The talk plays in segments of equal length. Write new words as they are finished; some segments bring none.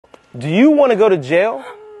Do you want to go to jail?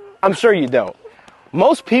 I'm sure you don't.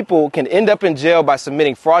 Most people can end up in jail by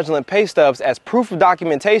submitting fraudulent pay stubs as proof of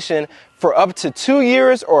documentation for up to 2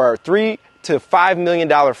 years or a $3 to $5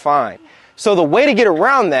 million fine. So the way to get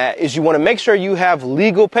around that is you want to make sure you have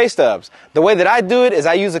legal pay stubs. The way that I do it is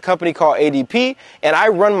I use a company called ADP, and I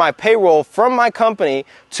run my payroll from my company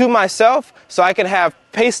to myself so I can have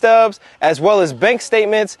pay stubs as well as bank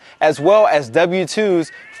statements as well as W-2s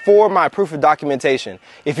for my proof of documentation.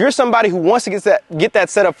 If you're somebody who wants to get that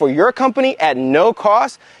set up for your company at no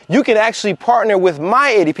cost, you can actually partner with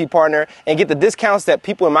my ADP partner and get the discounts that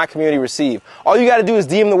people in my community receive. All you got to do is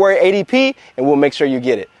DM the word ADP and we'll make sure you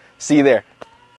get it. See you there.